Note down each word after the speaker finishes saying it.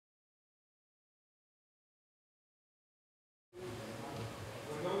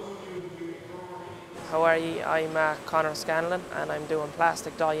how are you? I'm Conor Scanlon and I'm doing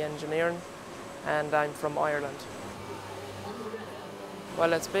plastic dye engineering and I'm from Ireland.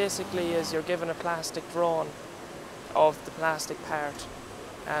 Well, it's basically is you're given a plastic drawing of the plastic part,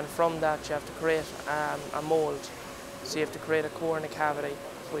 and from that you have to create a mould. So you have to create a core and a cavity.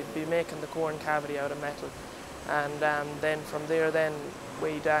 We'd be making the core and cavity out of metal, and then from there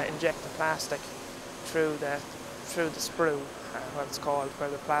we'd inject the plastic through the sprue, what it's called, where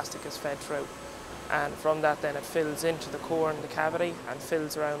the plastic is fed through. And from that then it fills into the core and the cavity and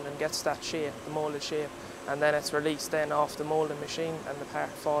fills around and gets that shape, the moulded shape, and then it's released then off the moulding machine and the part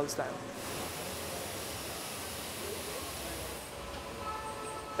falls down.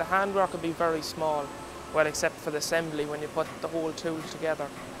 The handwork will be very small, well, except for the assembly when you put the whole tool together.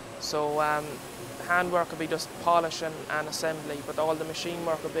 So handwork will be just polishing and assembly, but all the machine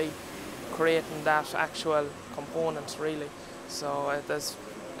work will be creating that actual component really. So there's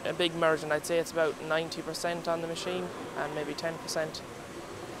a big merging. I'd say it's about 90% on the machine and maybe 10%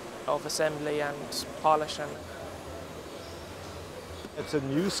 of assembly and polishing. It's a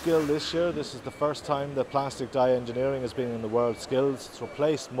new skill this year. This is the first time that plastic dye engineering has been in the WorldSKills. It's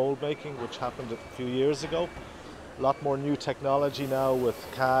replaced mould making, which happened a few years ago. A lot more new technology now with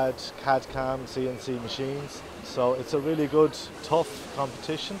CAD, CAD-CAM, CNC machines. So it's a really good, tough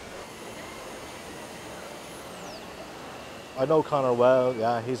competition. I know Conor well,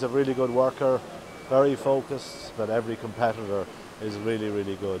 yeah, he's a really good worker, very focused, but every competitor is really,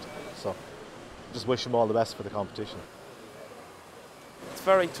 really good. So just wish him all the best for the competition.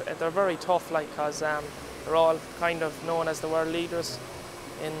 They're very tough, like, because they're all kind of known as the world leaders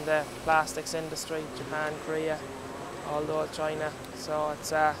in the plastics industry, Japan, Korea, although China. So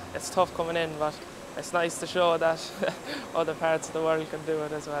it's tough coming in, but it's nice to show that other parts of the world can do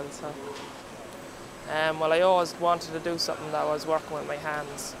it as well. So. Well, I always wanted to do something that was working with my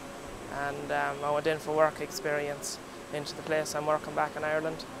hands, and I went in for work experience into the place I'm working back in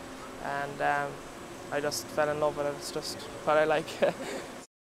Ireland, and I just fell in love with it. It's just what I like.